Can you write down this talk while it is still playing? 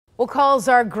Well, calls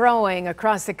are growing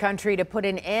across the country to put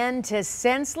an end to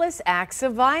senseless acts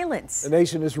of violence. The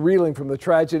nation is reeling from the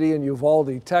tragedy in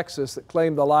Uvalde, Texas, that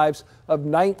claimed the lives of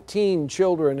 19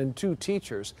 children and 2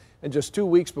 teachers. And just 2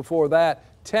 weeks before that,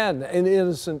 10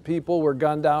 innocent people were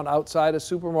gunned down outside a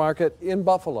supermarket in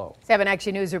Buffalo. 7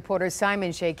 Action News reporter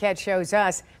Simon Shaquette shows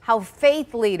us how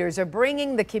faith leaders are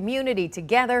bringing the community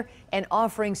together and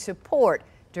offering support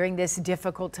during this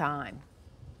difficult time.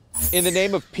 In the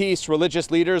name of peace,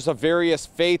 religious leaders of various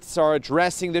faiths are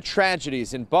addressing the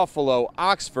tragedies in Buffalo,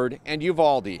 Oxford, and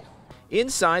Uvalde.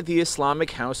 Inside the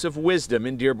Islamic House of Wisdom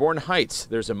in Dearborn Heights,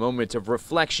 there's a moment of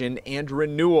reflection and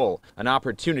renewal, an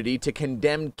opportunity to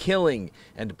condemn killing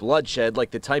and bloodshed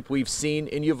like the type we've seen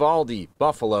in Uvalde,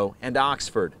 Buffalo, and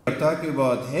Oxford. They are talking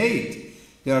about hate,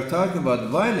 they are talking about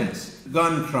violence,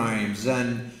 gun crimes,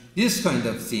 and this kind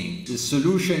of thing. The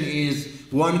solution is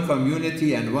one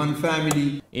community and one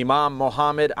family. Imam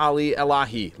Mohammed Ali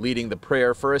Elahi leading the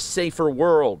prayer for a safer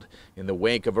world in the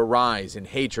wake of a rise in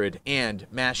hatred and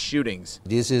mass shootings.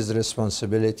 This is the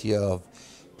responsibility of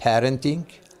parenting.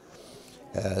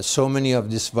 So many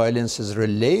of this violence is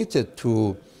related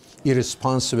to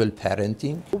irresponsible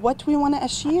parenting. What we want to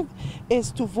achieve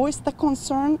is to voice the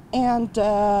concern and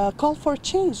call for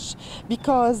change,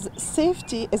 because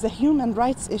safety is a human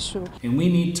rights issue. And we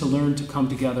need to learn to come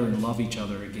together and love each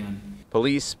other again.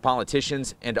 Police,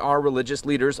 politicians, and our religious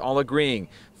leaders all agreeing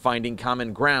finding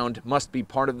common ground must be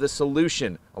part of the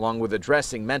solution, along with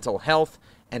addressing mental health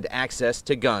and access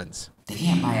to guns. They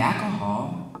can't buy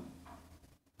alcohol.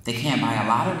 They can't buy a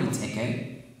lottery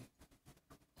ticket.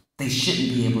 They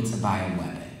shouldn't be able to buy a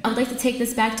weapon. I'd like to take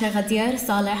this back to Ghadir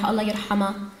Saleh, Allah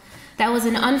yarhamah. That was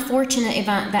an unfortunate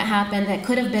event that happened that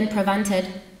could have been prevented.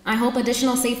 I hope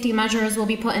additional safety measures will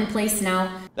be put in place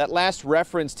now. That last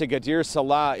reference to Ghadir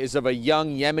Saleh is of a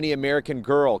young Yemeni-American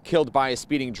girl killed by a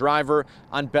speeding driver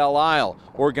on Belle Isle.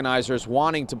 Organizers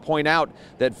wanting to point out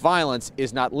that violence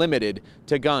is not limited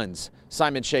to guns.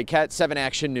 Simon Shaquette, 7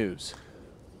 Action News.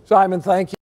 Simon, thank you.